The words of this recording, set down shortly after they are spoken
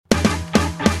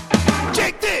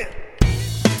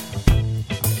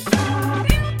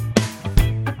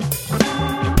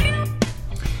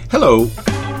Hello.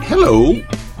 Hello.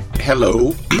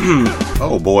 Hello.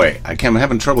 Oh boy, I'm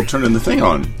having trouble turning the thing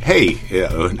on. Hey,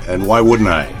 and why wouldn't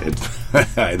I?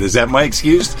 Is that my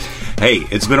excuse? Hey,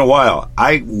 it's been a while.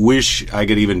 I wish I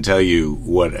could even tell you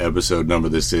what episode number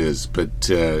this is, but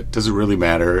does it really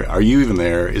matter? Are you even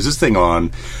there? Is this thing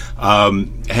on?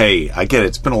 Hey, I get it.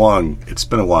 It's been a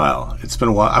while.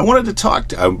 I wanted to talk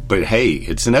to, but hey,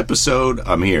 it's an episode.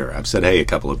 I'm here. I've said hey a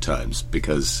couple of times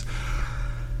because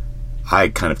I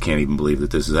kind of can't even believe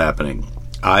that this is happening.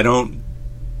 I don't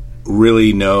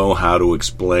really know how to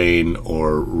explain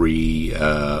or rearrange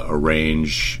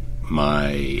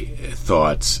my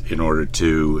thoughts in order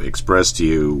to express to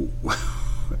you.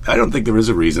 I don't think there is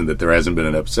a reason that there hasn't been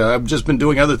an episode. I've just been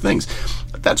doing other things.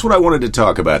 But that's what I wanted to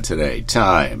talk about today.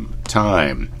 Time.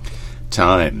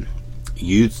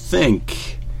 You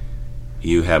think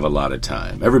you have a lot of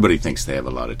time. Everybody thinks they have a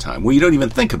lot of time. Well, you don't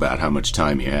even think about how much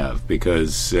time you have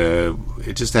because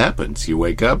it just happens. You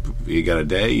wake up, you got a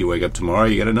day. You wake up tomorrow,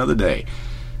 you got another day.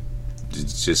 It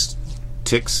just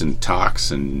ticks and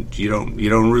talks, and you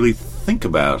don't really think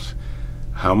about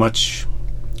how much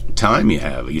time you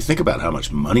have. You think about how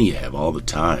much money you have all the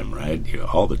time, right?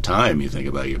 All the time you think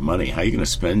about your money. How are you going to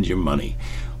spend your money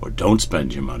or don't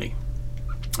spend your money?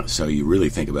 So you really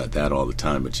think about that all the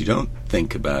time, but you don't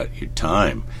think about your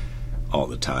time all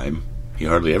the time. You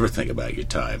hardly ever think about your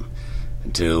time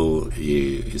until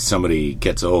somebody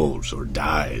gets old or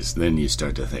dies. Then you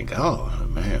start to think, oh,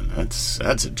 man, that's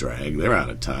a drag. They're out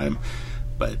of time.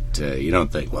 But you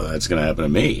don't think, well, that's going to happen to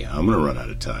me. I'm going to run out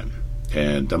of time.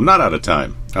 And I'm not out of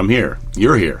time. I'm here.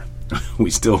 You're here.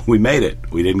 We made it.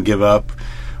 We didn't give up.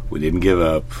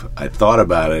 I thought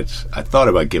about it. I thought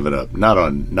about giving up. Not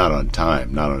on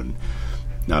time. Not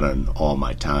on all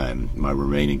my time. My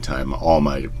remaining time. All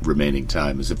my remaining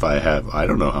time. As if I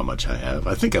don't know how much I have.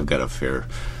 I think I've got a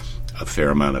fair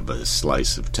amount of a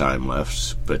slice of time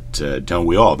left. But don't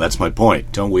we all? That's my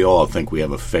point. Don't we all think we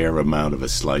have a fair amount of a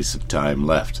slice of time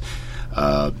left?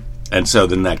 And so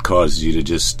then that causes you to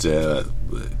just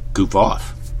goof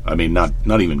off. I mean, not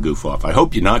even goof off. I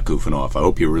hope you're not goofing off. I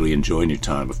hope you're really enjoying your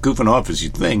time. If goofing off is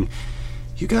your thing,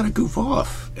 you got to goof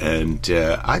off. And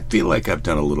I feel like I've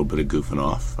done a little bit of goofing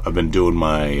off. I've been doing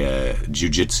my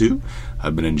jiu-jitsu.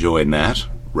 I've been enjoying that,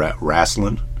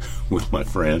 Rasslin with my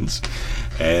friends.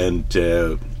 And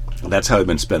that's how I've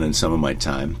been spending some of my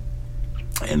time.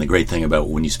 And the great thing about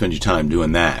when you spend your time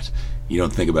doing that, you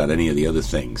don't think about any of the other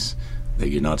things that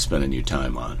you're not spending your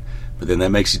time on. But then that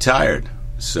makes you tired.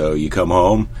 So you come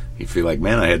home, you feel like,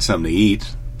 man, I had something to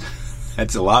eat.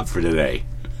 That's a lot for today.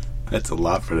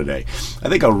 I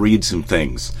think I'll read some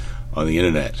things on the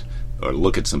internet or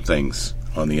look at some things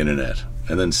on the internet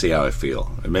and then see how I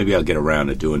feel. And maybe I'll get around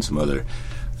to doing some other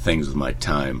things with my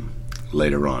time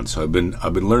later on. So I've been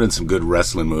learning some good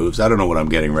wrestling moves. I don't know what I'm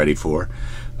getting ready for.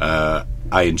 I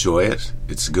enjoy it.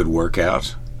 It's a good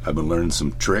workout. I've been learning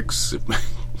some tricks.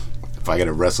 If I got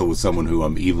to wrestle with someone who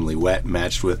I'm evenly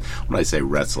matched with, when I say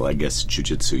wrestle, I guess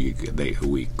jiu-jitsu,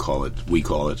 we call it.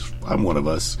 I'm one of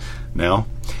us now,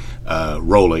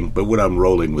 rolling. But when I'm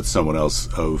rolling with someone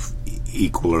else of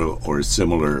equal or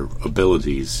similar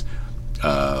abilities,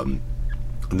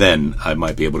 then I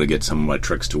might be able to get some of my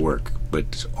tricks to work.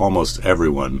 But almost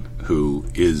everyone who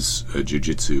is a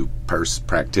jiu-jitsu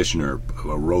practitioner,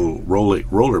 a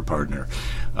roller partner,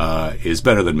 is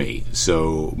better than me.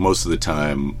 So most of the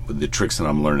time, the tricks that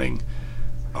I'm learning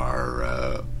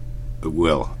are,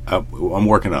 I'm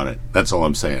working on it. That's all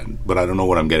I'm saying. But I don't know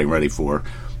what I'm getting ready for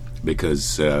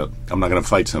because I'm not going to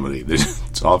fight somebody.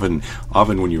 It's often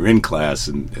when you're in class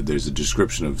and there's a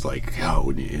description of like,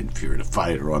 if you're in a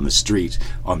fight or on the street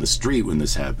when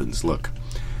this happens, look,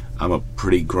 I'm a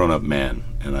pretty grown-up man,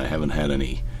 and I haven't had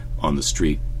any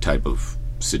on-the-street type of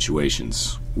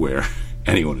situations where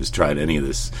anyone has tried any of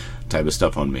this type of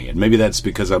stuff on me. And maybe that's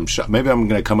because maybe I'm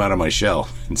going to come out of my shell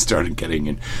and start getting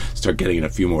in a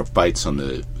few more fights on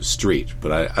the street.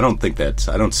 But I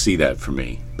don't see that for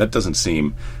me. That doesn't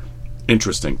seem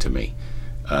interesting to me.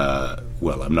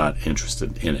 Well, I'm not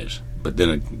interested in it. But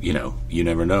then, you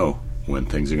never know when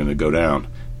things are going to go down,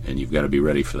 and you've got to be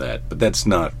ready for that. But that's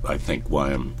not, I think,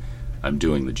 why I'm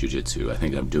doing the jiu-jitsu. I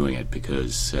think I'm doing it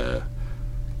because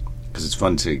it's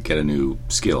fun to get a new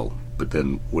skill. But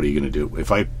then, what are you going to do?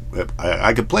 If I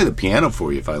could play the piano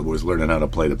for you if I was learning how to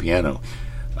play the piano.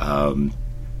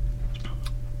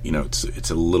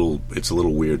 It's a little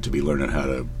weird to be learning how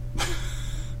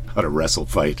to wrestle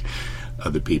fight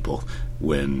other people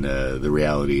when the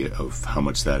reality of how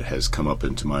much that has come up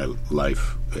into my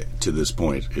life to this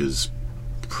point is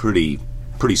pretty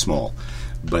small.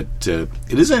 But it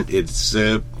isn't.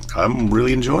 I'm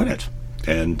really enjoying it.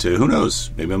 And who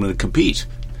knows? Maybe I'm going to compete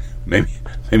maybe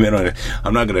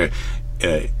I'm not going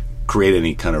to create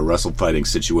any kind of wrestle fighting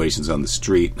situations on the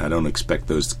street. I don't expect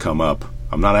those to come up.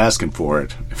 I'm not asking for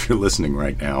it. If you're listening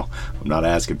right now, I'm not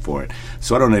asking for it.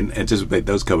 So I don't anticipate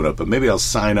those coming up. But maybe I'll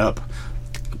sign up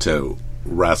to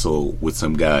wrestle with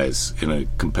some guys in a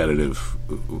competitive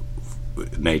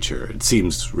nature. It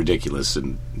seems ridiculous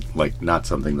and like not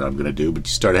something that I'm going to do. But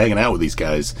you start hanging out with these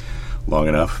guys long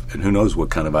enough, and who knows what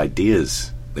kind of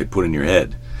ideas they put in your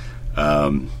head.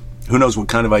 Who knows what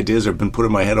kind of ideas have been put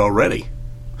in my head already?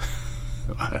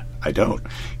 I don't.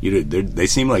 They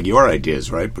seem like your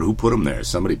ideas, right? But who put them there?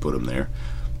 Somebody put them there.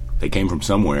 They came from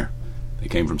somewhere. We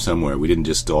didn't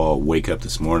just all wake up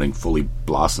this morning fully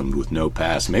blossomed with no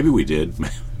past. Maybe we did.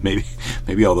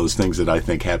 Maybe all those things that I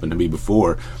think happened to me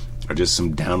before are just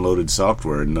some downloaded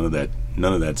software, and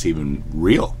none of that's even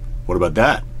real. What about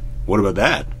that? What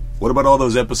about all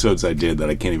those episodes I did that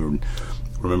I can't even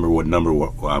remember what number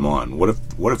I'm on?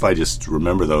 What if I just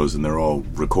remember those and they're all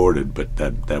recorded, but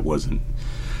that wasn't?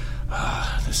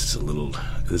 This is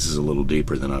a little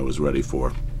deeper than I was ready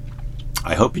for.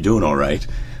 I hope you're doing all right.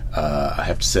 I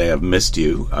have to say I've missed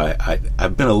you.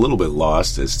 I've been a little bit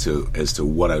lost as to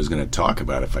what I was going to talk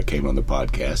about if I came on the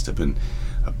podcast. I've been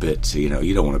a bit, you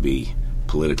don't want to be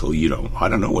political. I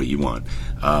don't know what you want,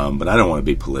 but I don't want to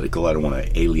be political. I don't want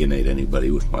to alienate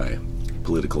anybody with my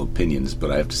political opinions.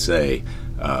 But I have to say,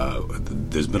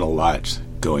 there's been a lot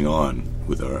going on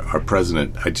with our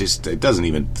president. It doesn't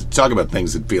even talk about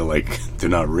things that feel like they're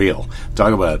not real.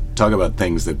 Talk about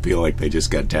things that feel like they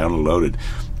just got downloaded,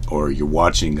 or you're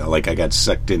watching, like I got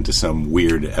sucked into some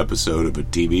weird episode of a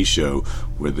TV show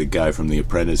where the guy from The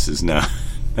Apprentice is now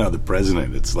the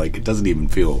president. It's like, it doesn't even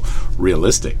feel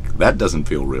realistic. That doesn't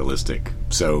feel realistic.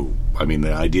 So, I mean,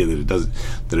 the idea that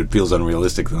it feels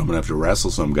unrealistic that I'm going to have to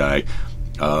wrestle some guy,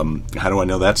 how do I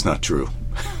know that's not true?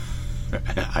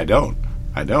 I don't.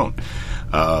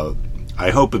 I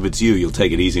hope if it's you, you'll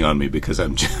take it easy on me, because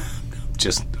I'm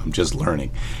just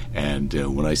learning. And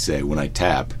when I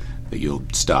tap, that you'll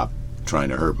stop trying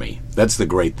to hurt me. That's the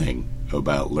great thing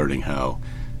about learning how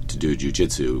to do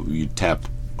jiu-jitsu. You tap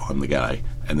on the guy,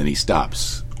 and then he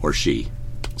stops, or she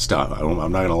stop. I'm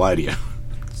not going to lie to you.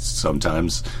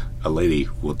 Sometimes a lady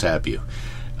will tap you,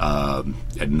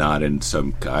 and not in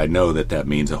some. I know that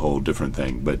means a whole different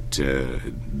thing, but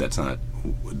that's not.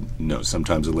 No,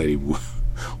 sometimes a lady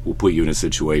will put you in a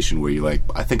situation where you're like,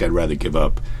 I think I'd rather give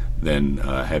up than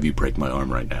have you break my arm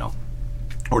right now,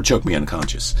 or choke me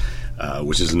unconscious,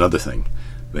 which is another thing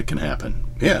that can happen.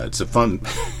 Yeah, it's fun.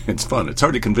 It's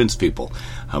hard to convince people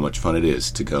how much fun it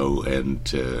is to go and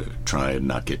try and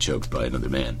not get choked by another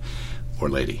man or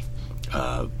lady.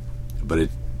 But it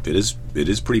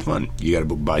is pretty fun. You got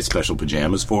to buy special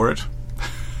pajamas for it.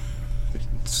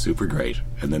 It's super great.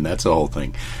 And then that's a whole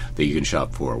thing that you can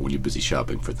shop for when you're busy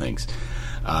shopping for things.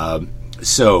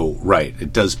 So, right,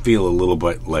 it does feel a little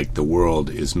bit like the world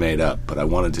is made up, but I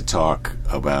wanted to talk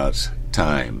about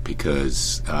time,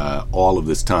 because all of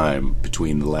this time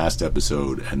between the last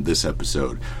episode and this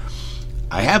episode,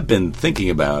 I have been thinking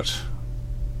about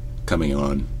coming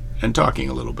on and talking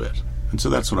a little bit. And so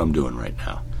that's what I'm doing right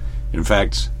now. In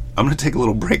fact, I'm going to take a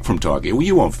little break from talking. Well,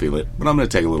 you won't feel it, but I'm going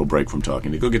to take a little break from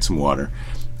talking to go get some water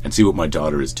and see what my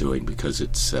daughter is doing, because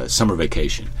it's summer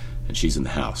vacation and she's in the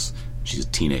house. She's a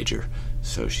teenager,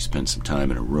 so she spends some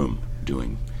time in her room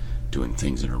doing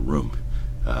things in her room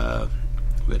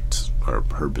that are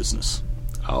her business.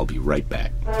 I'll be right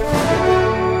back.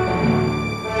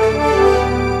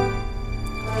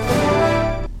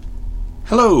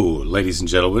 Hello, ladies and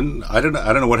gentlemen. I don't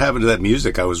know what happened to that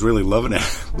music. I was really loving it.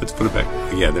 Let's put it back.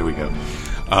 Yeah, there we go.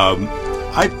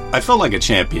 I felt like a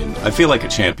champion. I feel like a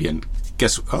champion.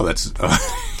 That's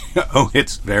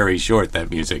it's very short,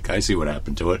 that music. I see what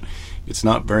happened to it. It's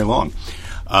not very long.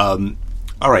 All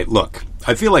right, look.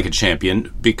 I feel like a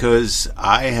champion because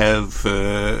I've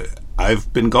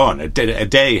been gone. A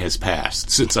day has passed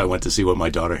since I went to see what my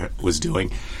daughter was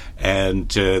doing, and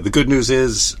the good news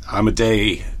is I'm a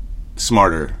day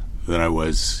smarter than I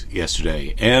was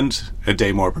yesterday, and a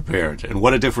day more prepared. And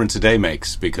what a difference a day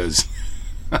makes, because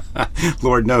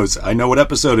Lord knows I know what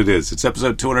episode it is. It's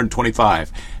episode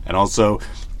 225, and also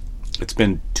it's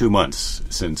been 2 months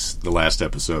since the last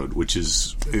episode, which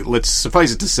is, let's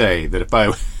suffice it to say that if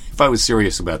I was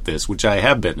serious about this, which I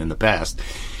have been in the past,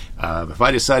 if I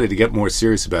decided to get more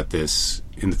serious about this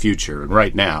in the future and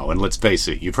right now, and let's face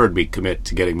it, you've heard me commit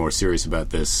to getting more serious about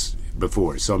this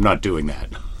before, so I'm not doing that.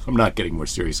 I'm not getting more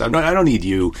serious. I don't need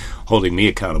you holding me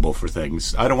accountable for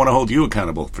things. I don't want to hold you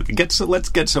accountable for things. Let's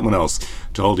get someone else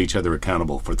to hold each other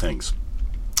accountable for things.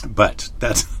 But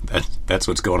that's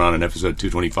what's going on in episode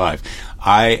 225.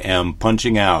 I am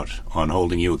punching out on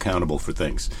holding you accountable for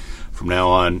things. From now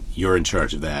on, you're in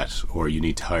charge of that, or you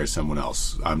need to hire someone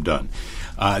else. I'm done.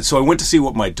 So I went to see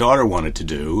what my daughter wanted to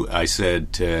do. I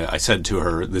said to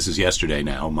her, this is yesterday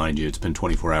now, mind you, it's been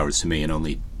 24 hours to me and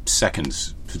only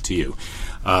seconds to you.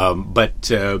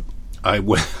 But I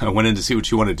went in to see what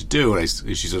she wanted to do, and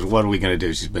she says, what are we going to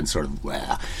do? She's been sort of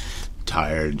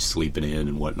tired, sleeping in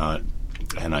and whatnot.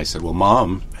 And I said, well,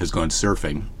 Mom has gone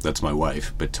surfing. That's my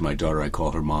wife. But to my daughter, I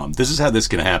call her Mom. This is how this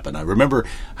can happen. I remember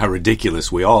how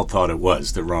ridiculous we all thought it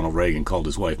was that Ronald Reagan called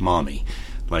his wife Mommy.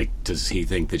 Like, does he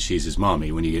think that she's his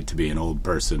mommy? When you get to be an old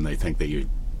person, they think that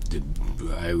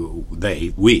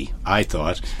I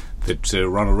thought that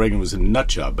Ronald Reagan was a nut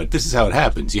job. But this is how it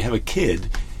happens. You have a kid,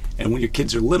 and when your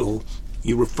kids are little,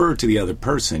 you refer to the other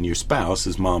person, your spouse,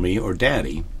 as Mommy or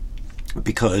Daddy,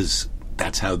 because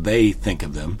that's how they think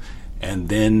of them. And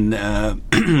then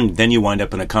then you wind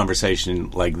up in a conversation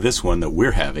like this one that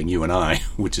we're having, you and I,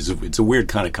 which is it's a weird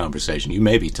kind of conversation. You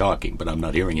may be talking, but I'm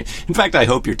not hearing you. In fact, I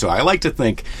hope you're talking. I like to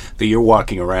think that you're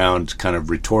walking around kind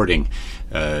of retorting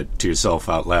to yourself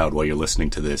out loud while you're listening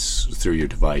to this through your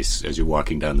device as you're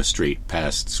walking down the street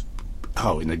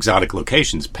in exotic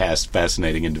locations past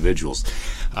fascinating individuals.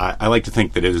 I like to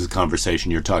think that it is a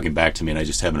conversation you're talking back to me and I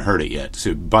just haven't heard it yet.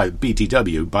 So by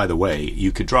BTW, by the way,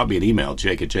 you could drop me an email,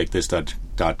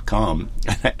 jake@jakethis.com,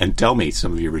 and tell me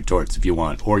some of your retorts if you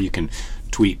want. Or you can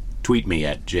tweet me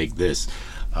at jakethis,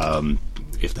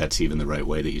 if that's even the right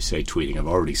way that you say tweeting. I've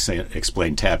already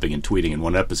explained tapping and tweeting in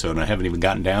one episode, and I haven't even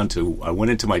gotten down to, I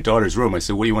went into my daughter's room. I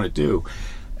said, what do you want to do?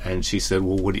 And she said,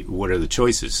 well, what are the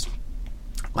choices?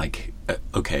 Like,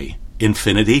 okay,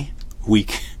 infinity,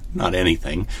 week, not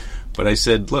anything. But I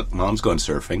said, look, Mom's gone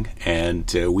surfing,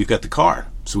 and we've got the car,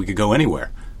 so we could go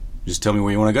anywhere. Just tell me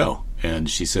where you want to go. And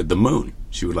she said the moon.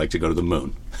 She would like to go to the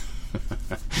moon.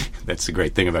 That's the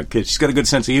great thing about kids. She's got a good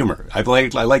sense of humor. I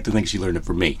like to think she learned it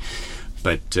from me.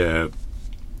 But I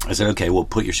said, okay, well,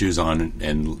 put your shoes on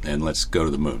and let's go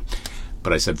to the moon.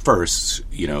 But I said, first,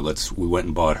 we went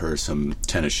and bought her some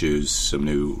tennis shoes, some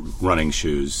new running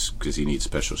shoes, because you need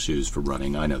special shoes for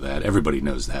running. I know that. Everybody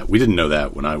knows that. We didn't know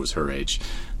that when I was her age.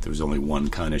 There was only one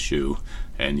kind of shoe,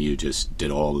 and you just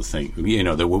did all the things.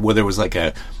 There was like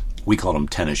we called them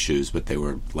tennis shoes, but they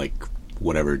were like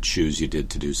whatever shoes you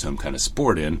did to do some kind of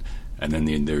sport in, and then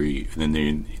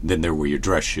there were your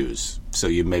dress shoes. So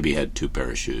you maybe had two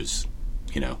pair of shoes,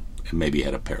 and maybe you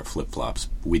had a pair of flip-flops.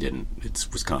 We didn't.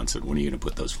 It's Wisconsin. When are you going to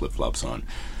put those flip-flops on?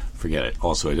 Forget it.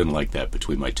 Also, I didn't like that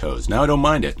between my toes. Now I don't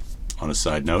mind it. On a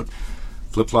side note,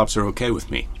 flip-flops are okay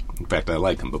with me. In fact, I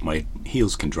like them, but my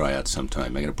heels can dry out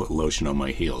sometime. I got to put lotion on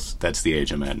my heels. That's the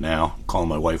age I'm at now. I'm calling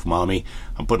my wife Mommy.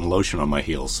 I'm putting lotion on my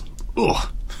heels. Ugh.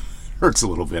 Hurts a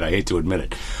little bit. I hate to admit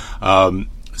it.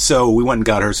 So we went and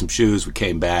got her some shoes. We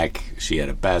came back. She had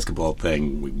a basketball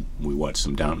thing. We watched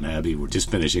some Downton Abbey. We're just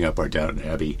finishing up our Downton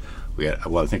Abbey.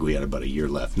 I think we had about a year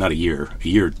left. Not a year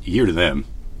to them,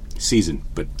 season,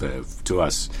 but to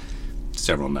us,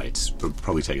 several nights. It'll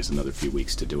probably take us another few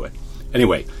weeks to do it.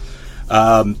 Anyway,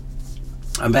 I'm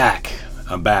back.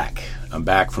 I'm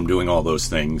back from doing all those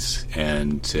things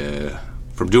and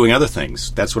from doing other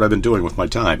things. That's what I've been doing with my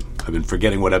time. I've been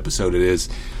forgetting what episode it is.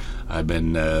 I've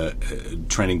been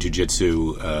training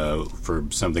jiu-jitsu for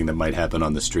something that might happen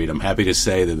on the street. I'm happy to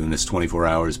say that in this 24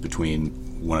 hours between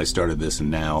when I started this and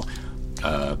now,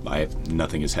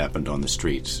 nothing has happened on the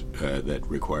streets that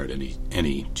required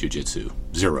any jiu-jitsu.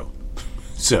 Zero.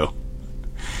 So,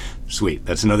 sweet.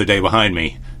 That's another day behind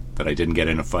me that I didn't get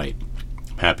in a fight.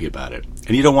 I'm happy about it.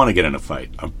 And you don't want to get in a fight.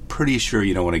 I'm pretty sure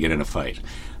you don't want to get in a fight.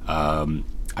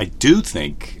 I do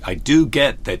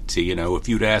get that, if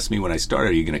you'd asked me when I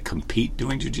started, are you going to compete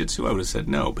doing jiu-jitsu? I would have said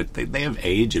no, but they have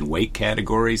age and weight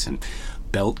categories and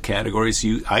belt categories.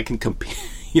 I can compete,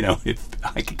 if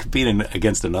I can compete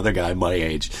against another guy my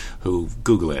age who,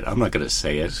 Google it, I'm not going to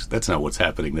say it. That's not what's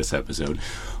happening this episode.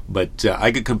 But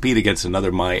I could compete against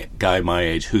another guy my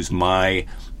age who's my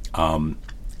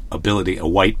ability, a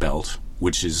white belt,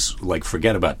 which is like,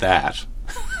 forget about that.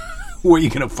 Where are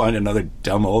you going to find another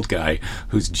dumb old guy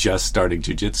who's just starting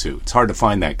jiu-jitsu? It's hard to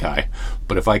find that guy.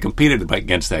 But if I competed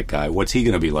against that guy, what's he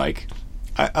going to be like?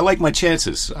 I like my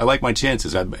chances.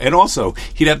 And also,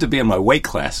 he'd have to be in my weight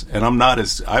class. And I'm not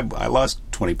I lost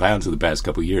 20 pounds in the past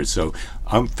couple of years, so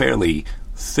I'm fairly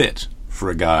fit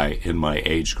for a guy in my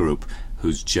age group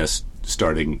who's just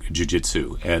starting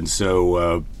jiu-jitsu. And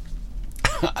so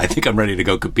I think I'm ready to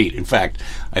go compete. In fact,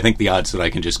 I think the odds that I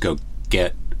can just go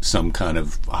get some kind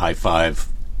of high five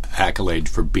accolade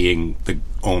for being the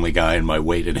only guy in my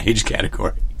weight and age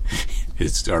category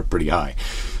are pretty high.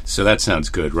 So that sounds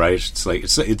good, right? It's like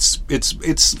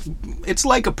it's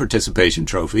like a participation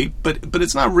trophy, but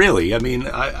it's not really. I mean,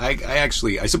 I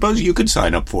actually, I suppose you could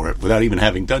sign up for it without even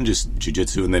having done just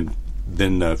jiu-jitsu and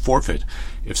then forfeit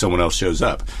if someone else shows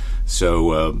up.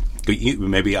 So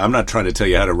maybe I'm not trying to tell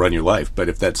you how to run your life, but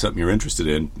if that's something you're interested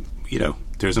in,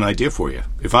 there's an idea for you.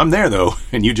 If I'm there though,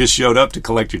 and you just showed up to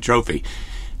collect your trophy,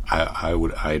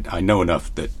 I know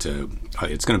enough that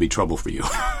it's going to be trouble for you.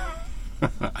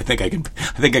 I think I can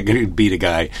beat a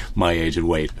guy my age and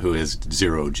weight who has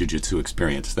zero jiu-jitsu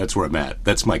experience. That's where I'm at.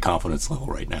 That's my confidence level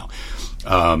right now.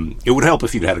 It would help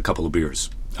if you'd had a couple of beers.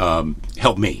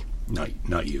 Help me,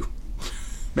 not you.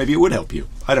 Maybe it would help you.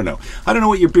 I don't know. I don't know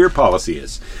what your beer policy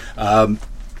is. I've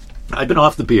been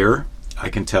off the beer. I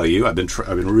can tell you. I've been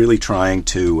really trying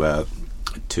to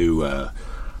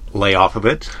lay off of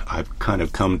it. I've kind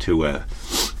of come to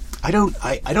I don't.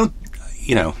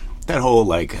 That whole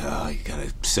you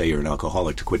gotta say you're an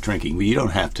alcoholic to quit drinking. Well, you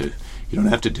don't have to. You don't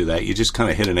have to do that. You just kind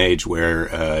of hit an age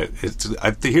where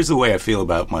here's the way I feel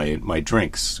about my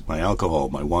drinks, my alcohol,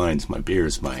 my wines, my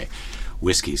beers, my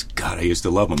whiskeys. God, I used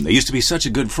to love them. They used to be such a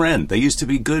good friend. They used to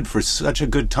be good for such a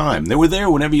good time. They were there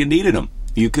whenever you needed them.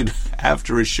 You could,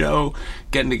 after a show,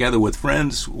 getting together with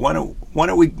friends. Why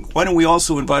don't we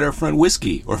also invite our friend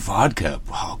Whiskey or Vodka?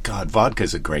 Oh God,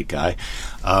 Vodka's a great guy.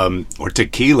 Or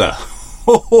tequila.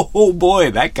 Oh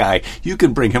boy, that guy! You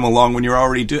can bring him along when you're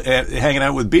already hanging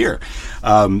out with beer,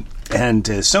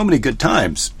 and so many good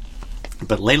times.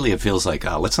 But lately, it feels like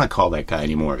let's not call that guy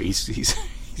anymore. He's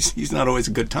not always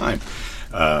a good time.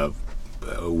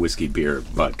 Whiskey, beer,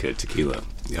 vodka, tequila.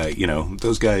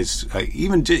 Those guys,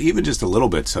 even just a little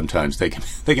bit, sometimes they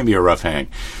can be a rough hang.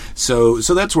 So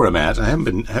that's where I'm at. I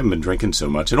haven't been drinking so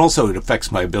much, and also it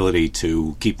affects my ability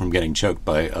to keep from getting choked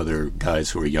by other guys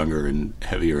who are younger and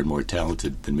heavier and more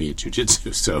talented than me at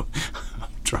jiu-jitsu. So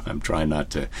I'm trying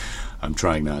not to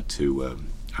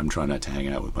hang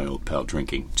out with my old pal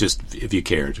drinking. Just if you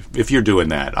cared, if you're doing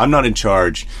that, I'm not in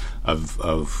charge of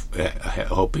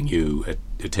helping you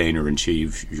attain or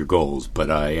achieve your goals,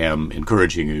 but I am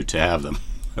encouraging you to have them.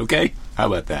 Okay? How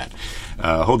about that?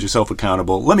 Hold yourself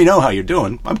accountable. Let me know how you're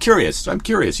doing. I'm curious.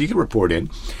 You can report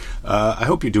in. I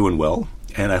hope you're doing well,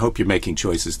 and I hope you're making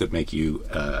choices that make you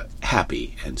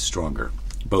happy and stronger,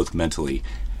 both mentally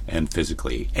and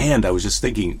physically. And I was just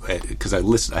thinking, because I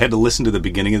had to listen to the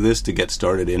beginning of this to get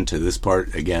started into this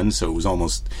part again, so it was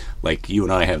almost like you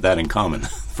and I have that in common. The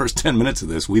first 10 minutes of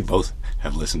this, we both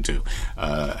have listened to.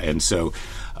 And so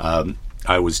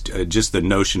I was just the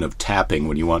notion of tapping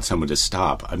when you want someone to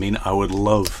stop. I mean, I would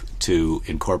love to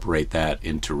incorporate that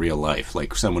into real life.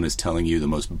 Like someone is telling you the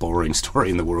most boring story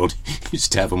in the world, you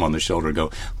just tap them on the shoulder and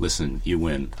go, listen, you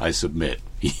win. I submit.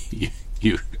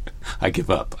 I give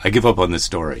up. I give up on this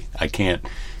story. I can't.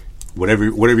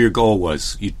 Whatever your goal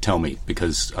was, you tell me,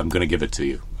 because I'm going to give it to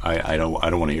you. I don't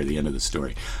want to hear the end of the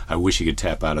story. I wish you could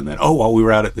tap out on that. Oh, while we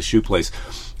were out at the shoe place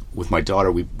with my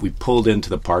daughter, we pulled into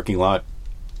the parking lot,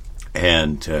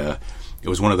 and it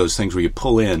was one of those things where you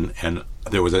pull in, and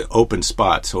there was an open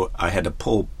spot, so I had to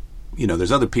pull.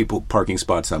 There's other people parking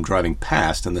spots I'm driving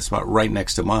past, and the spot right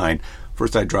next to mine.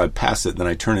 First I drive past it, then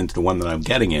I turn into the one that I'm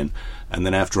getting in, and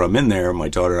then after I'm in there, my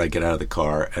daughter, I get out of the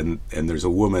car, and there's a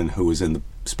woman who was in the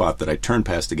spot that I turned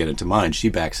past to get into mine. She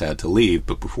backs out to leave,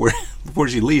 but before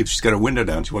she leaves, she's got her window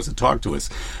down. She wants to talk to us,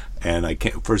 and I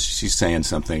can't. First, she's saying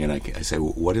something, and I say,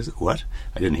 well, "What is it? What?"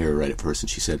 I didn't hear her right at first, and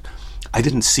she said, "I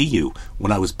didn't see you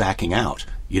when I was backing out.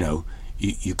 You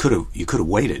could have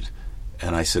waited."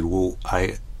 And I said, "Well,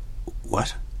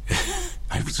 what?"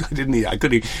 I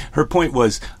couldn't. Her point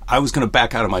was, I was going to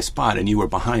back out of my spot, and you were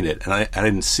behind it, and I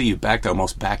didn't see you backed. I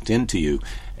almost backed into you,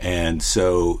 and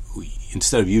so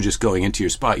instead of you just going into your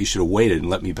spot, you should have waited and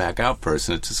let me back out first.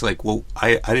 And it's just like, well,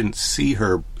 I didn't see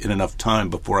her in enough time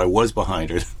before I was behind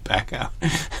her to back out.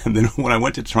 And then when I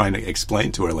went to trying to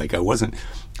explain to her, like I wasn't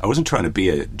trying to be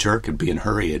a jerk and be in a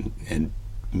hurry and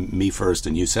me first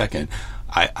and you second.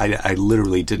 I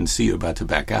literally didn't see you about to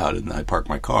back out, and I parked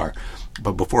my car.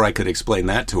 But before I could explain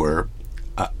that to her,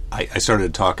 I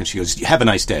started to talk, and she goes, "Have a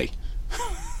nice day."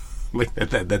 Like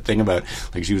that thing about,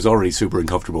 like, she was already super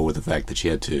uncomfortable with the fact that she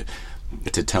had to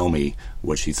tell me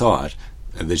what she thought,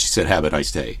 and then she said, "Have a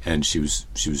nice day," and she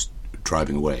was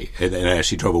driving away. And as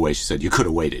she drove away, she said, "You could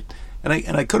have waited," and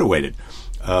I could have waited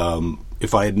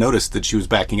if I had noticed that she was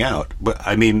backing out. But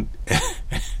I mean.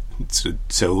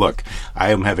 So look,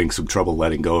 I am having some trouble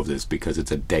letting go of this because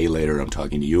it's a day later I'm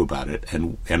talking to you about it,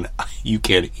 and you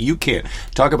can't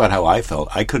talk about how I felt.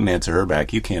 I couldn't answer her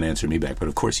back. You can't answer me back, but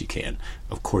of course you can.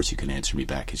 Of course you can answer me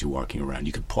back as you're walking around.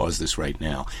 You could pause this right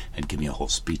now and give me a whole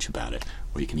speech about it,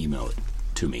 or you can email it.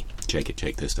 to me,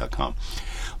 Jakethis.com.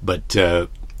 But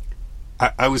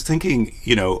I was thinking,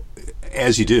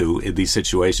 as you do in these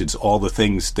situations, all the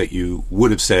things that you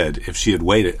would have said if she had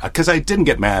waited. Because I didn't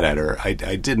get mad at her.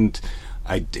 And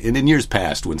in years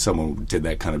past, when someone did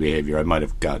that kind of behavior, I might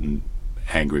have gotten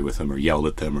angry with them or yelled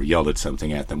at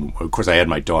something at them. Of course, I had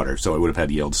my daughter, so I would have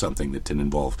had yelled something that didn't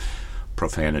involve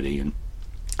profanity. And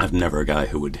I'm never a guy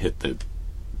who would hit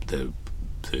to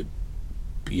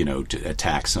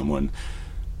attack someone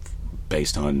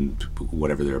based on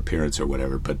whatever their appearance or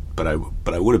whatever, but I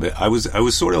would have been. I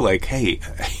was sort of like, hey,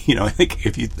 I think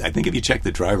if you check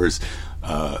the driver's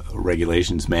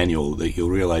regulations manual, that you'll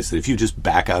realize that if you just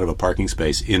back out of a parking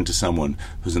space into someone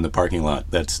who's in the parking lot,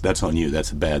 that's on you.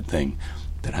 That's a bad thing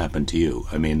that happened to you.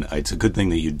 I mean, it's a good thing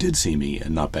that you did see me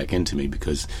and not back into me,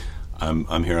 because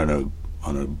I'm here on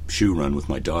a shoe run with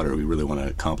my daughter. We really want to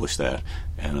accomplish that,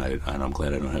 and I'm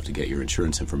glad I don't have to get your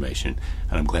insurance information,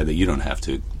 and I'm glad that you don't have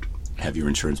to have your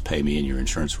insurance pay me and your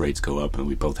insurance rates go up, and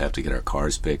we both have to get our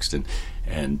cars fixed.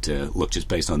 And look, just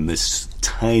based on this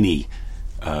tiny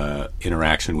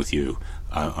interaction with you,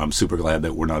 I'm super glad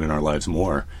that we're not in our lives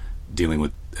more dealing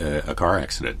with a car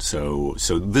accident. So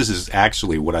this is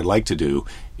actually what I'd like to do,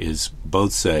 is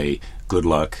both say good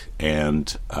luck,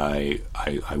 and I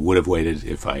would have waited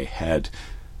if I had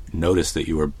noticed that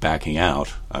you were backing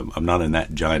out. I'm not in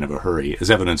that giant of a hurry,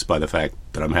 as evidenced by the fact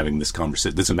that I'm having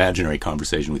this imaginary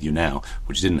conversation with you now,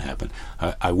 which didn't happen.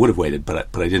 I would have waited, but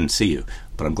I didn't see you.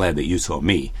 But I'm glad that you saw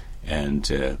me. And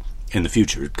in the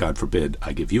future, God forbid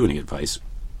I give you any advice,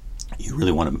 you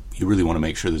really want to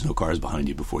make sure there's no cars behind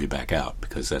you before you back out,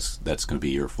 because that's going to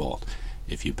be your fault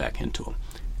if you back into them.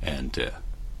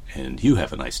 And you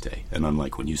have a nice day. And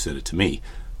unlike when you said it to me,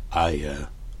 I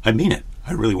mean it.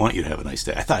 I really want you to have a nice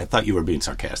day. I thought you were being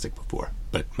sarcastic before,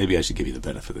 but maybe I should give you the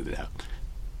benefit of the doubt.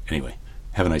 Anyway,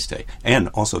 have a nice day. And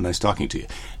also, nice talking to you.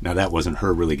 Now, that wasn't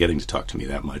her really getting to talk to me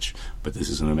that much, but this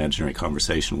is an imaginary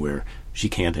conversation where she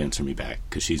can't answer me back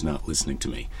because she's not listening to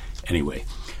me. Anyway,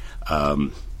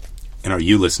 and are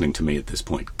you listening to me at this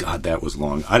point? God, that was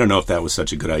long. I don't know if that was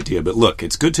such a good idea, but look,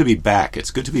 it's good to be back.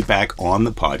 It's good to be back on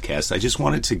the podcast. I just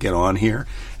wanted to get on here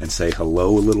and say hello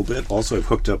a little bit. Also, I've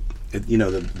hooked up,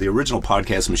 the original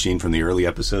podcast machine from the early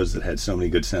episodes that had so many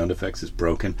good sound effects is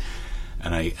broken,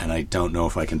 and I don't know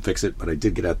if I can fix it, but I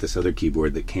did get out this other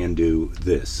keyboard that can do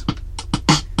this.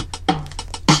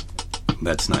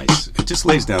 That's nice. It just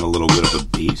lays down a little bit of a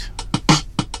beat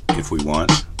if we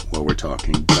want while we're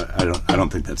talking, but I don't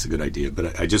think that's a good idea.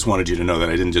 But I just wanted you to know that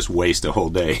I didn't just waste a whole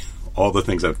day. All the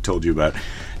things I've told you about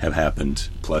have happened,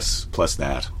 plus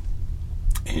that.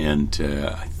 And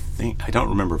I don't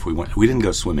remember if we didn't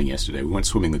go swimming yesterday. We went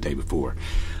swimming the day before.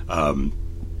 And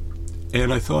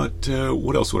I thought,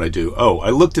 what else would I do? Oh,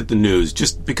 I looked at the news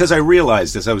just because I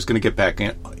realized as I was going to get back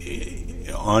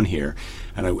on here,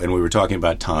 and we were talking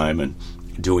about time and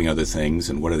doing other things,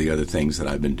 and what are the other things that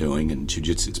I've been doing, and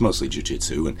jiu-jitsu. It's mostly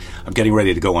jiu-jitsu, and I'm getting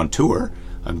ready to go on tour.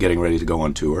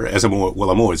 As I'm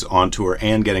always on tour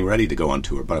and getting ready to go on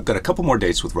tour. But I've got a couple more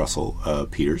dates with Russell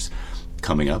Peters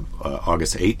coming up.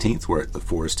 August 18th, we're at the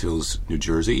Forest Hills, New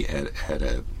Jersey, at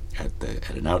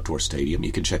an outdoor stadium.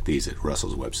 You can check these at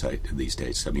Russell's website, these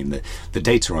dates. I mean, the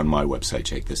dates are on my website,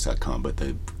 Jakethis.com, but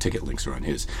the ticket links are on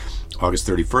his. August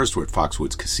 31st, we're at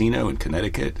Foxwoods Casino in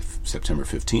Connecticut. September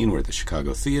 15, we're at the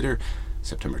Chicago Theater.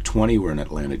 September 20, we're in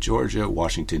Atlanta, Georgia.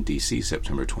 Washington, D.C.,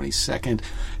 September 22nd.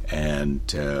 And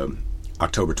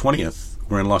October 20th,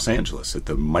 we're in Los Angeles at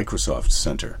the Microsoft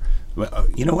Center.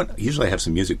 You know what? Usually I have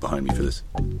some music behind me for this.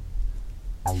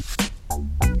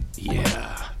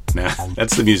 Yeah. Nah,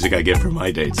 that's the music I get for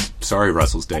my dates. Sorry,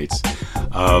 Russell's dates.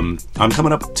 I'm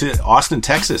coming up to Austin,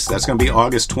 Texas. That's going to be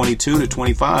August 22 to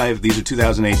 25. These are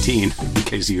 2018, in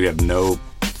case you have no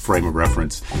frame of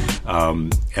reference.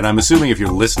 And I'm assuming if you're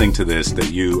listening to this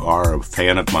that you are a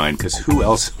fan of mine, because who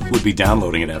else would be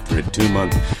downloading it after a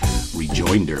 2-month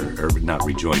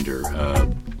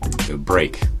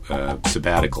break,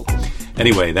 sabbatical.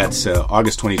 Anyway, that's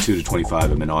August 22 to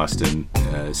 25. I'm in Austin.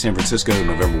 San Francisco,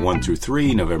 November 1 through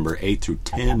 3, November 8 through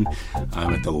 10.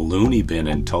 I'm at the Looney Bin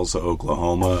in Tulsa,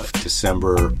 Oklahoma.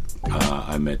 December,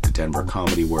 I'm at the Denver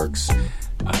Comedy Works.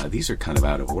 These are kind of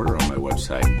out of order on my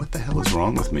website. What the hell is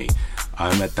wrong with me?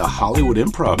 I'm at the Hollywood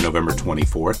Improv November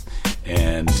 24th,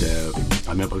 and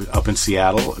I'm up in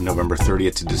Seattle November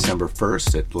 30th to December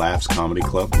 1st at Laughs Comedy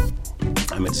Club.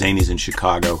 I'm at Zany's in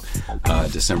Chicago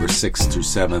December 6th through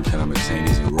 7th, and I'm at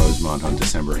Zany's in Rosemont on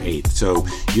December 8th. So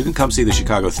you can come see the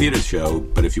Chicago Theater show,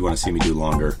 but if you want to see me do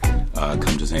longer,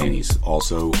 come to Zany's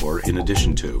also, or in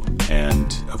addition to.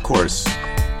 And, of course,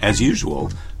 as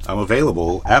usual, I'm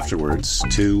available afterwards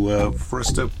for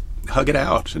us to hug it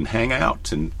out and hang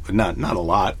out, and not a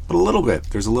lot, but a little bit.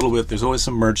 There's a little bit. There's always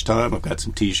some merch time. I've got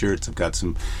some T-shirts. I've got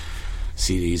some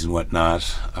CDs and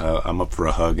whatnot. I'm up for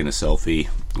a hug and a selfie.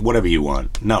 Whatever you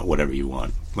want. Not whatever you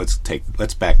want. Let's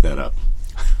back that up.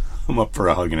 I'm up for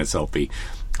a hug and a selfie.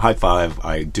 High five.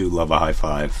 I do love a high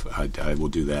five. I will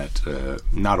do that.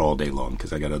 Not all day long,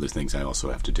 because I got other things I also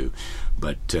have to do.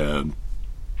 But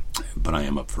I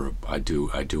am up for. I do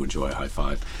enjoy a high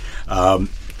five.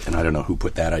 And I don't know who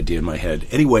put that idea in my head.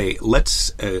 Anyway,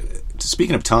 let's.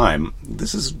 Speaking of time,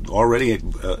 this is already,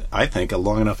 I think, a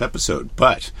long enough episode.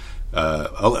 But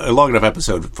a long enough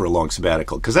episode for a long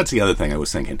sabbatical. Because that's the other thing I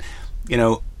was thinking.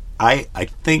 I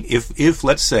think if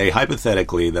let's say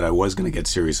hypothetically that I was going to get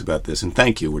serious about this, and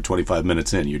thank you, we're 25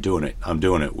 minutes in, you're doing it, I'm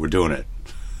doing it, we're doing it.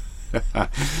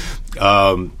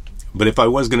 But if I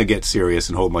was going to get serious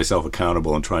and hold myself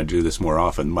accountable and try and do this more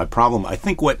often, my problem, I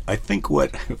think what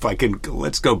if I can,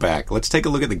 let's go back, let's take a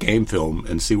look at the game film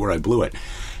and see where I blew it.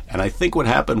 And I think what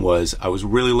happened was I was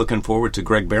really looking forward to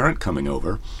Greg Barrett coming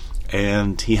over,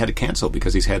 and he had to cancel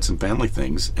because he's had some family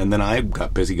things, and then I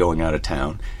got busy going out of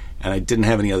town. And I didn't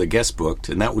have any other guests booked,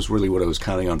 and that was really what I was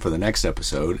counting on for the next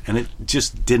episode. And it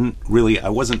just didn't really, I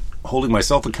wasn't holding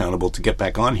myself accountable to get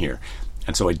back on here.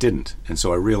 And so I didn't. And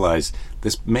so I realized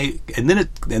this may, and then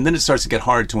it starts to get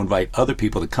hard to invite other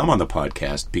people to come on the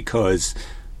podcast, because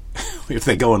if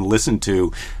they go and listen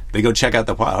to, they go check out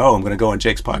I'm going to go on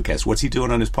Jake's podcast. What's he doing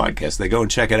on his podcast? They go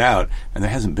and check it out, and there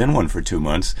hasn't been one for 2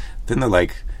 months. Then they're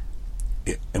like,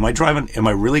 am I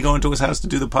really going to his house to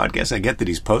do the podcast? I get that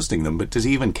he's posting them, but does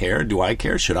he even care? Do I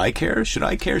care? Should I care? Should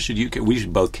I care? Should you care? We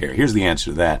should both care. Here's the answer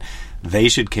to that. They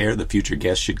should care. The future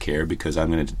guests should care, because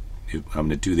I'm going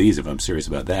to do these. If I'm serious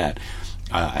about that,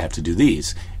 I have to do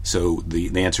these. So the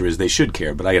answer is they should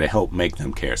care, but I got to help make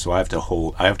them care. So I have to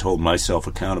hold myself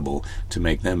accountable to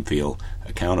make them feel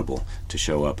accountable to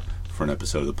show up for an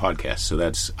episode of the podcast. So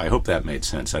I hope that made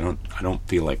sense. I don't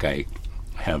feel like I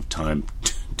have time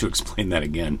to explain that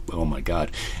again. Oh my God.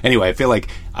 Anyway, I feel like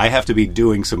I have to be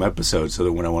doing some episodes so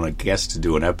that when I want a guest to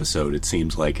do an episode, it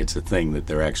seems like it's a thing that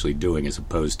they're actually doing, as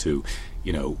opposed to,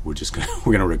 we're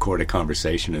going to record a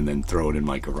conversation and then throw it in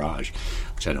my garage,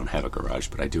 which I don't have a garage,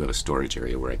 but I do have a storage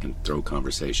area where I can throw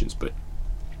conversations. But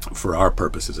for our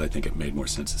purposes, I think it made more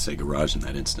sense to say garage in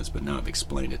that instance, but now I've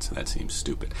explained it, so that seems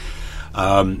stupid.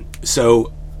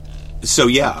 So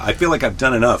yeah, I feel like I've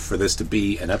done enough for this to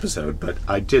be an episode, but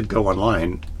I did go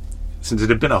online. Since it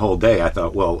had been a whole day, I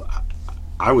thought, well,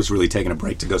 I was really taking a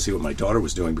break to go see what my daughter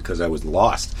was doing because I was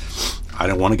lost. I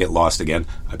don't want to get lost again.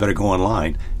 I better go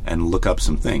online and look up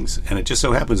some things. And it just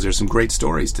so happens there's some great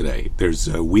stories today. There's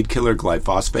weed killer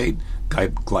glyphosate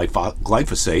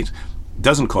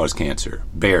doesn't cause cancer.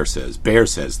 Bayer says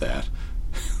that.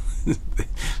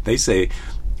 They say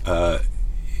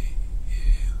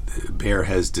Bayer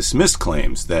has dismissed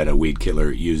claims that a weed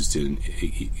killer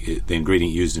the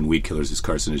ingredient used in weed killers is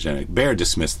carcinogenic. Bayer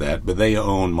dismissed that, but they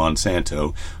own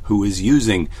Monsanto, who is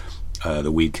using the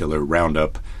weed killer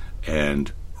Roundup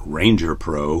and Ranger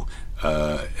Pro.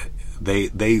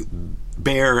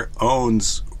 Bayer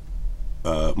owns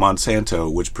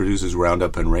Monsanto, which produces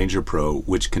Roundup and Ranger Pro,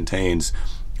 which contains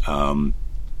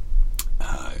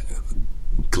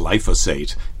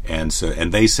glyphosate. And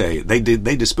they say they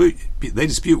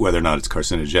dispute whether or not it's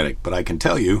carcinogenic, but I can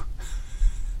tell you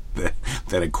that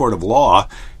a court of law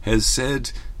has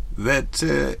said that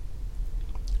it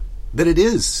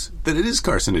is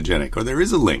carcinogenic, or there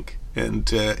is a link.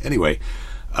 And anyway,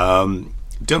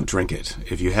 don't drink it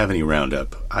if you have any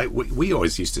Roundup. We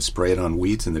always used to spray it on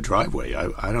weeds in the driveway.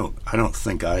 I don't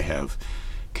think I have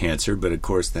cancer, but of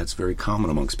course that's very common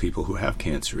amongst people who have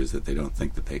cancer, is that they don't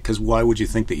think that because why would you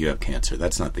think that you have cancer?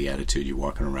 That's not the attitude you're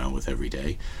walking around with every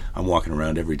day. I'm walking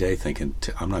around every day thinking,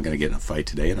 I'm not going to get in a fight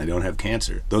today, and I don't have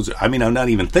cancer. I'm not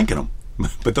even thinking them,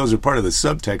 but those are part of the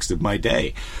subtext of my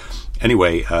day.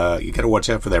 Anyway, you got to watch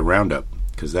out for that Roundup,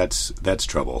 because that's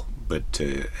trouble. But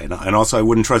and also I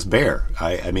wouldn't trust Bayer.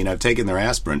 I've taken their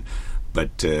aspirin,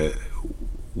 but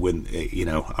when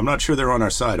I'm not sure they're on our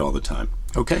side all the time.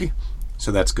 Okay.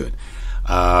 So that's good.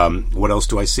 What else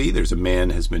do I see? There's a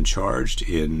man has been charged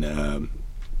in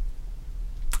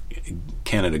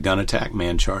Canada gun attack.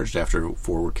 Man charged after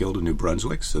 4 were killed in New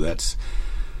Brunswick. So that's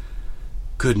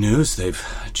good news. They've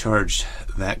charged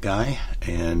that guy.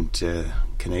 And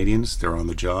Canadians, they're on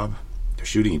the job. They're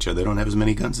shooting each other. They don't have as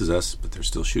many guns as us, but they're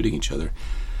still shooting each other,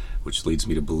 which leads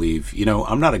me to believe,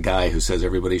 I'm not a guy who says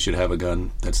everybody should have a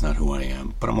gun. That's not who I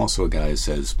am. But I'm also a guy who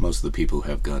says most of the people who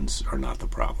have guns are not the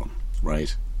problem.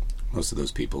 Right? Most of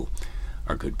those people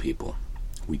are good people.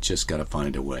 We just got to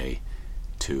find a way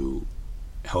to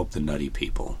help the nutty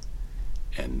people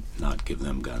and not give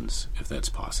them guns if that's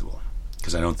possible.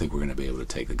 Because I don't think we're going to be able to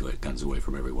take the guns away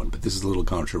from everyone. But this is a little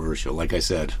controversial. Like I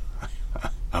said,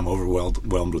 I'm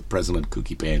overwhelmed with President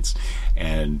Kooky Pants,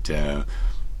 and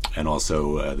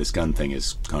also this gun thing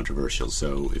is controversial.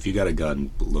 So if you got a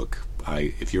gun, look,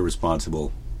 if you're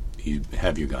responsible, you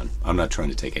have your gun. I'm not trying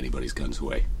to take anybody's guns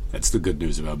away. That's the good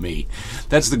news about me.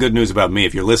 That's the good news about me.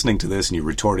 If you're listening to this and you're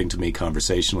retorting to me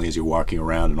conversationally as you're walking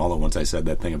around, and all at once I said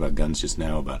that thing about guns just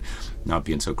now, about not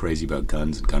being so crazy about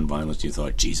guns and gun violence, you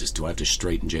thought, Jesus, do I have to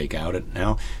straighten Jake out it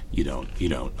now? You don't.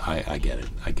 I get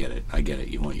it.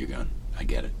 You want your gun. I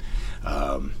get it.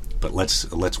 But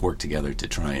let's work together to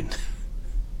try and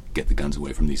get the guns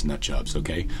away from these nut jobs,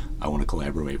 okay? I want to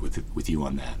collaborate with you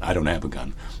on that. I don't have a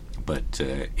gun. But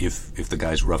if the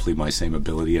guy's roughly my same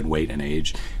ability and weight and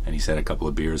age, and he's had a couple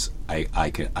of beers, I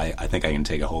think I can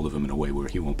take a hold of him in a way where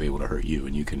he won't be able to hurt you,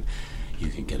 and you can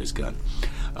get his gun.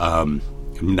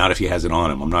 Not if he has it on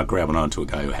him. I'm not grabbing onto a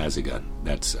guy who has a gun.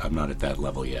 I'm not at that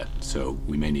level yet. So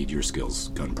we may need your skills,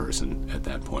 gun person, at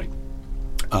that point.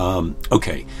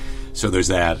 Okay. So there's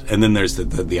that, and then there's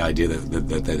the idea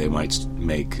that they might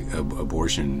make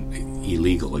abortion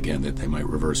illegal again, that they might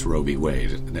reverse Roe v.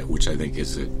 Wade, which I think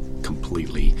is a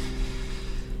completely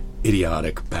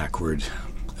idiotic, backward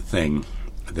thing,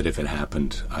 that if it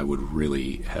happened, I would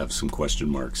really have some question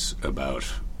marks about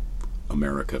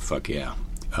America. Fuck yeah.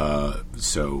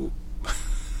 So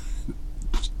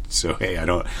hey,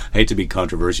 I hate to be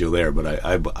controversial there, but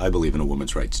I believe in a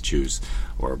woman's right to choose.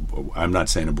 Or I'm not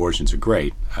saying abortions are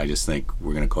great. I just think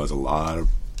we're going to cause a lot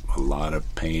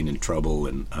of pain and trouble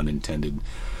and unintended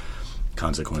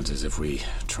consequences if we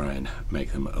try and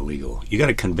make them illegal. You got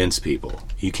to convince people.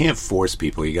 You can't force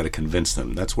people. You got to convince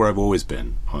them. That's where I've always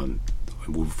been.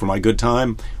 For my good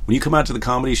time, when you come out to the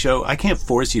comedy show, I can't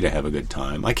force you to have a good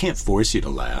time. I can't force you to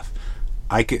laugh.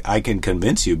 I can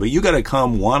convince you, but you got to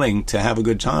come wanting to have a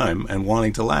good time and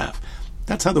wanting to laugh.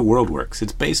 That's how the world works.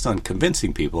 It's based on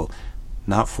convincing people,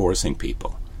 not forcing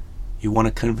people. You want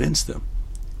to convince them.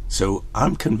 So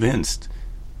I'm convinced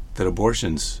that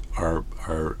abortions are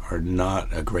not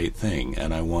a great thing,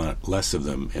 and I want less of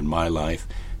them in my life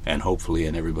and hopefully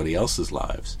in everybody else's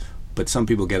lives. But some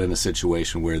people get in a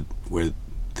situation where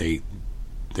they're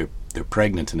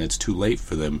pregnant and it's too late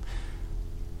for them.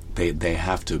 They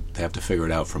have to figure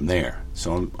it out from there.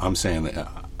 So I'm saying that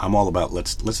I'm all about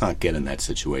let's not get in that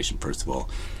situation first of all,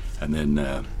 and then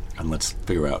and let's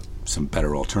figure out some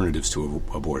better alternatives to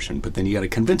abortion. But then you got to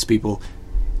convince people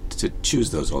to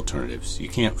choose those alternatives. You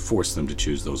can't force them to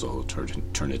choose those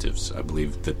alternatives. I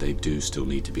believe that they do still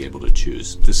need to be able to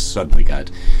choose. This suddenly got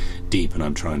deep, and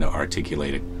I'm trying to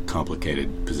articulate a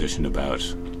complicated position about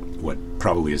what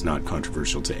probably is not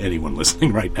controversial to anyone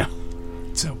listening right now.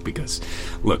 So, because,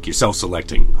 look, you're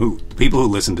self-selecting. People who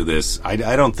listen to this, I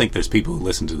don't think there's people who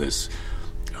listen to this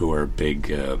who are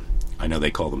big, I know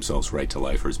they call themselves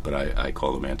right-to-lifers, but I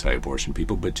call them anti-abortion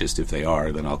people. But just if they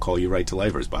are, then I'll call you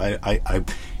right-to-lifers. But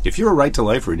if you're a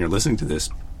right-to-lifer and you're listening to this,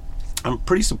 I'm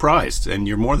pretty surprised, and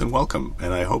you're more than welcome,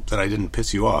 and I hope that I didn't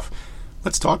piss you off.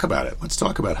 Let's talk about it. Let's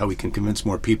talk about how we can convince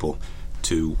more people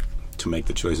to make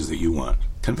the choices that you want.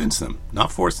 Convince them,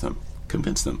 not force them.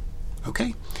 Convince them.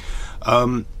 Okay?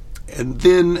 And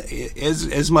then,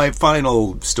 as my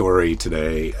final story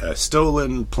today, a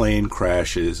stolen plane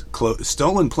closes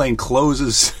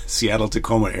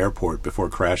Seattle-Tacoma Airport before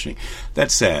crashing.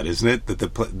 That's sad, isn't it?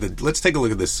 That let's take a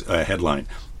look at this headline.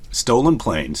 Stolen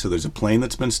plane, so there's a plane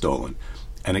that's been stolen,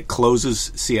 and it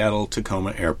closes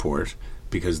Seattle-Tacoma Airport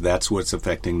because that's what's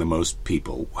affecting the most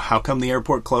people. How come the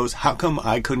airport closed? How come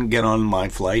I couldn't get on my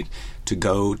flight to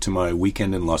go to my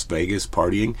weekend in Las Vegas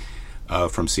partying?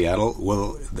 From Seattle?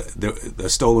 Well, the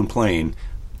stolen plane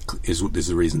is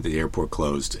the reason the airport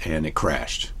closed, and it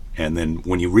crashed. And then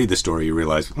when you read the story, you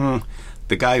realize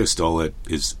the guy who stole it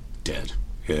is dead.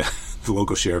 Yeah. The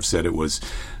local sheriff said it was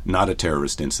not a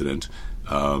terrorist incident,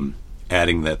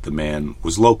 adding that the man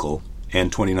was local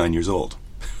and 29 years old.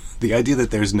 The idea that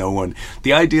there's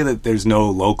no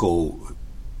local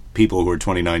people who are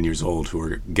 29 years old who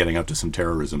are getting up to some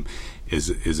terrorism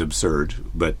is absurd.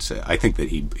 But I think that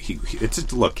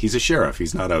he's a sheriff.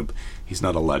 He's not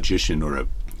a logician or a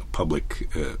public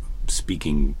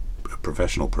speaking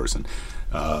professional person.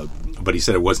 But he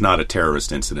said it was not a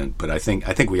terrorist incident. But I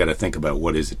think we got to think about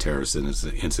what is a terrorist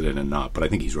incident and not. But I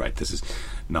think he's right. This is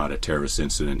not a terrorist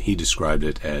incident. He described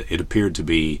it as, it appeared to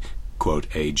be, quote,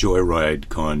 a joyride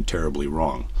gone terribly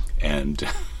wrong. And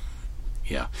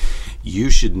yeah, you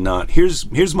should not.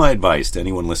 Here's my advice to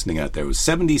anyone listening out there. It was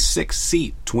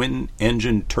 76-seat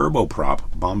twin-engine turboprop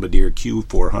Bombardier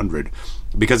Q400,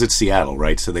 because it's Seattle,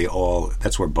 right? So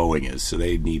that's where Boeing is. So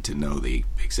they need to know the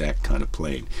exact kind of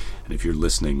plane. And if you're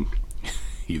listening,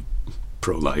 you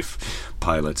pro-life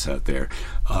pilots out there,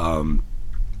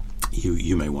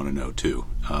 you may want to know too.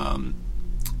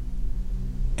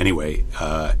 Anyway,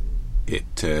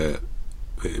 it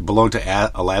belonged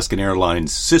to Alaskan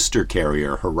Airlines' sister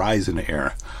carrier, Horizon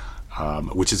Air,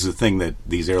 which is the thing that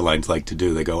these airlines like to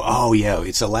do. They go, oh yeah,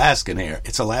 it's Alaska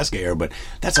Air, but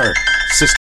that's our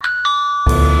sister.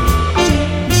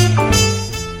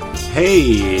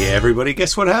 Hey everybody,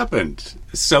 guess what happened?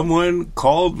 Someone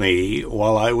called me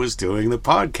while I was doing the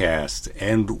podcast,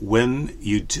 and when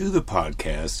you do the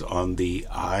podcast on the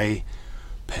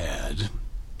iPad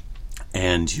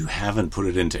and you haven't put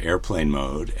it into airplane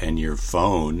mode and your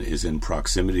phone is in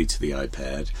proximity to the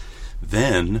iPad,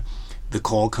 then the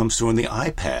call comes through on the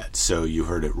iPad. So you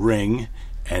heard it ring,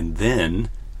 and then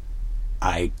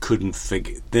I couldn't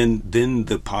figure. Then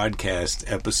the podcast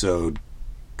episode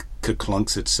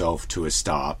clunks itself to a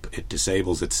stop. It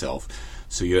disables itself.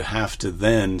 So you have to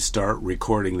then start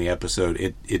recording the episode.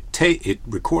 It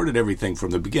recorded everything from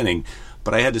the beginning,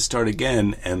 but I had to start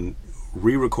again and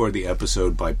re-record the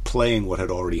episode by playing what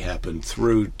had already happened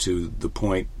through to the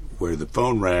point where the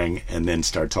phone rang, and then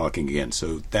start talking again.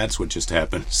 So that's what just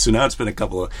happened. So now it's been a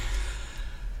couple of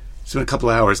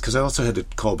hours, because I also had to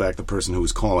call back the person who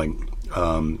was calling,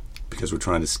 because we're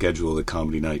trying to schedule the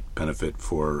comedy night benefit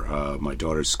for my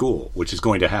daughter's school, which is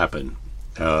going to happen.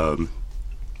 And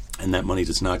that money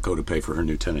does not go to pay for her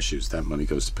new tennis shoes. That money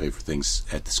goes to pay for things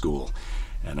at the school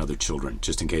and other children,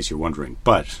 just in case you're wondering.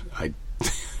 But I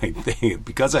think,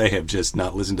 because I have just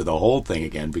not listened to the whole thing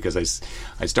again, because I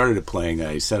started it playing,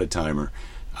 I set a timer.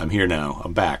 I'm here now.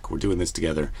 I'm back. We're doing this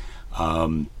together.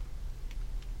 I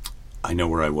know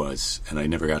where I was, and I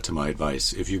never got to my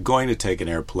advice. If you're going to take an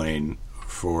airplane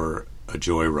for a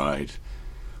joyride,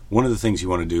 one of the things you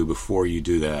want to do before you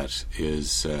do that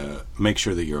is make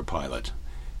sure that you're a pilot,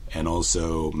 and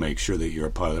also make sure that you're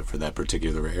a pilot for that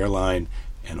particular airline,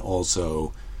 and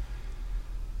also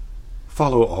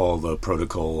follow all the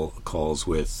protocol calls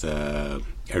with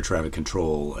air traffic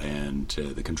control and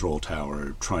the control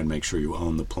tower. Try and make sure you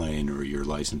own the plane, or you're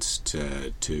licensed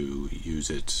to use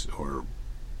it, or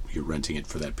you're renting it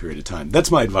for that period of time.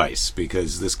 That's my advice,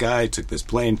 because this guy took this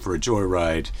plane for a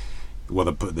joyride.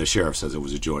 Well, the sheriff says it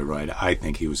was a joyride. I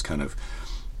think he was kind of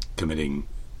committing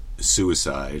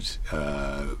suicide,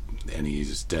 and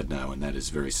he's dead now, and that is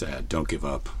very sad. Don't give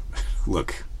up.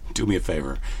 Look, do me a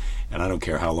favor, and I don't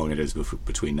care how long it is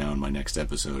between now and my next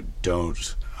episode.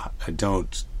 Don't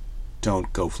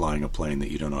go flying a plane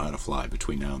that you don't know how to fly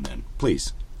between now and then,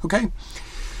 please. Okay.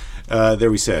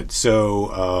 There we said. So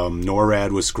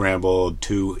NORAD was scrambled.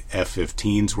 2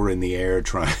 F-15s were in the air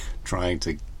trying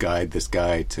to guide this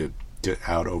guy to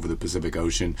out over the Pacific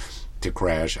Ocean to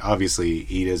crash. Obviously,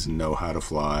 he doesn't know how to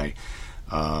fly.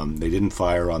 They didn't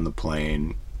fire on the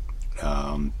plane.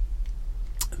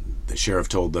 The sheriff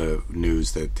told the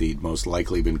news that he'd most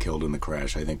likely been killed in the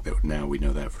crash. I think that now we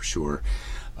know that for sure.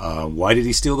 Why did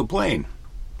he steal the plane?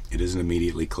 It isn't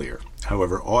immediately clear.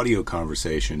 However, audio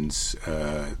conversations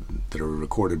that are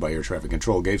recorded by air traffic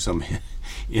control gave some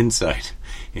insight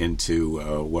into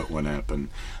what went happen.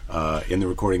 In the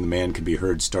recording, the man can be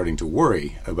heard starting to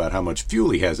worry about how much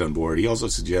fuel he has on board. He also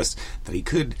suggests that he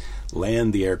could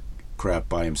land the aircraft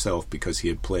by himself because he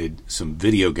had played some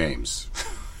video games.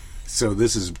 So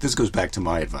this goes back to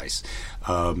my advice.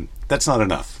 That's not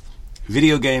enough.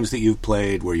 Video games that you've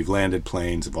played where you've landed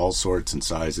planes of all sorts and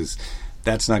sizes,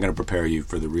 that's not going to prepare you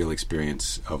for the real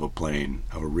experience of a plane,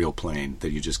 of a real plane that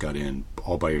you just got in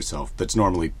all by yourself. That's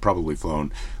normally probably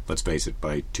flown, let's face it,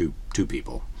 by two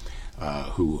people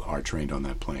who are trained on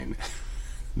that plane.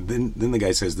 Then the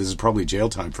guy says, "This is probably jail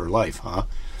time for life, huh?"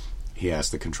 He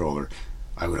asked the controller.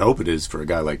 "I would hope it is for a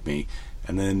guy like me."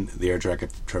 And then the air traffic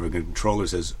controller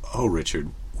says, "Oh, Richard,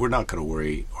 we're not going to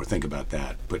worry or think about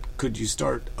that, but could you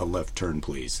start a left turn,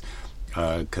 please?"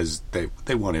 Because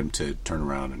they want him to turn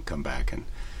around and come back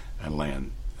and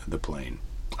land the plane.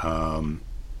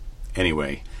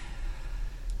 Anyway,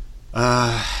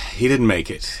 he didn't make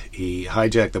it. He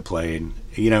hijacked the plane.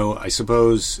 You know, I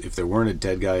suppose if there weren't a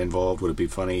dead guy involved, would it be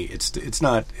funny? It's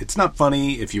not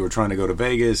funny if you were trying to go to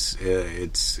Vegas.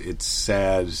 It's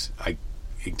sad.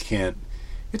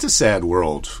 It's a sad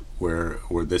world where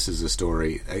this is a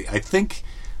story.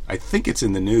 I think it's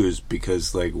in the news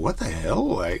because, like, what the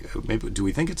hell? Maybe do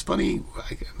we think it's funny?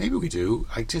 Maybe we do.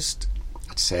 It's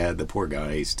sad. The poor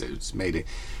guy. He's made it.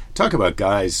 Talk about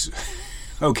guys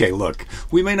Okay, look,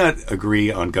 we may not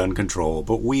agree on gun control,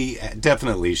 but we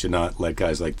definitely should not let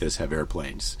guys like this have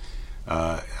airplanes.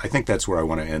 I think that's where I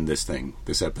want to end this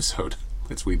episode.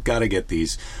 We've got to get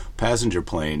these passenger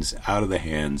planes out of the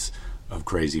hands of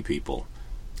crazy people.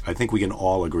 I think we can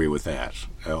all agree with that.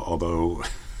 Although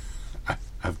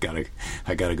I got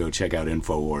to go check out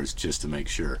InfoWars just to make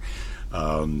sure.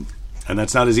 And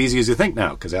that's not as easy as you think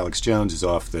now, because Alex Jones is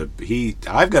off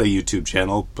I've got a YouTube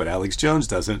channel, but Alex Jones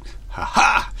doesn't.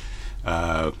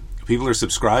 Ha-ha! People are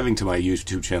subscribing to my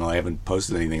YouTube channel. I haven't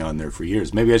posted anything on there for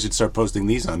years. Maybe I should start posting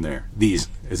these on there.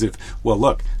 Well,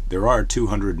 look, there are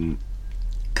 200 and...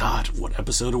 God, what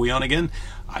episode are we on again?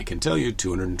 I can tell you,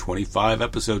 225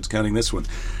 episodes, counting this one.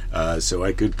 So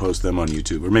I could post them on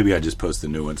YouTube, or maybe I just post the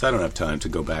new ones. I don't have time to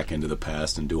go back into the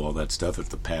past and do all that stuff if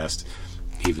the past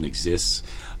even exists.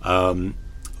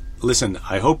 Listen,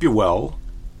 I hope you're well.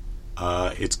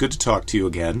 It's good to talk to you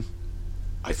again.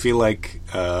 I feel like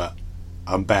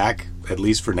I'm back, at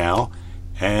least for now,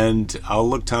 and I'll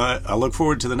look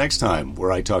forward to the next time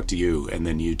where I talk to you and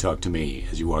then you talk to me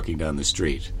as you're walking down the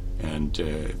street. And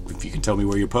if you can tell me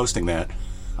where you're posting that,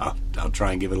 I'll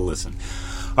try and give it a listen.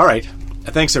 All right.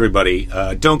 Thanks, everybody.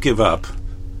 Don't give up.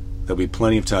 There'll be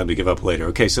plenty of time to give up later.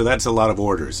 Okay, so that's a lot of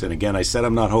orders. And again, I said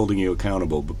I'm not holding you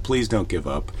accountable, but please don't give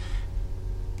up.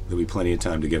 There'll be plenty of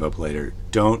time to give up later.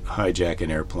 Don't hijack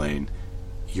an airplane.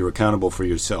 You're accountable for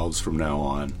yourselves from now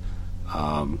on,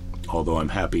 although I'm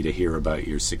happy to hear about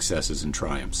your successes and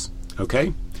triumphs.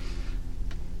 Okay?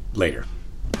 Later.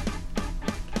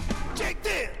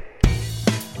 Jakethis!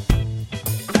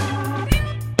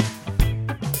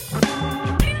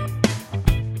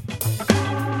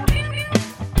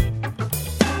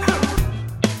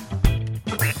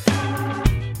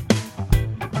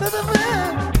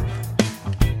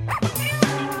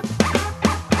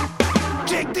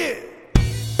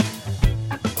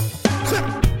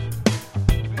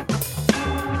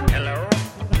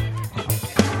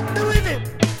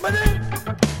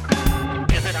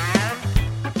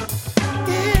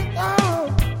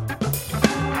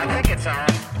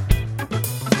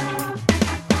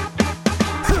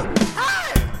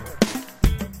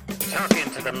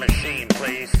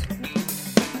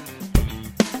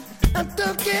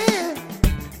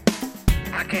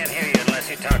 I can't hear you unless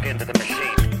you talk into the machine.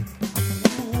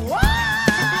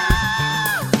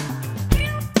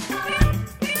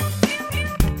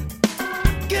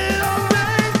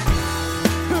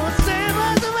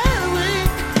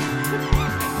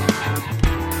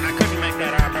 I couldn't make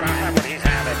that out, but I'll have what he's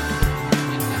having.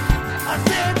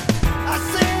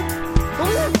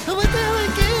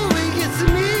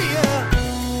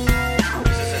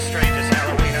 This is the strangest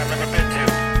Halloween I've ever been to.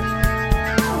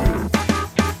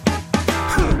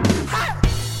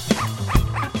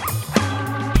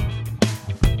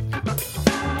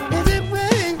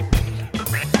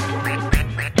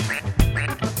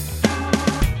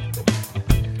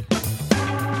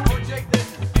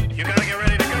 You gotta get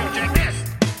ready to go, Jakethis.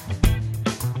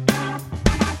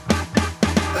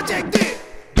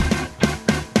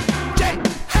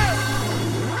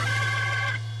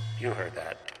 You heard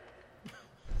that.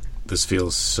 This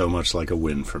feels so much like a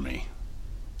win for me.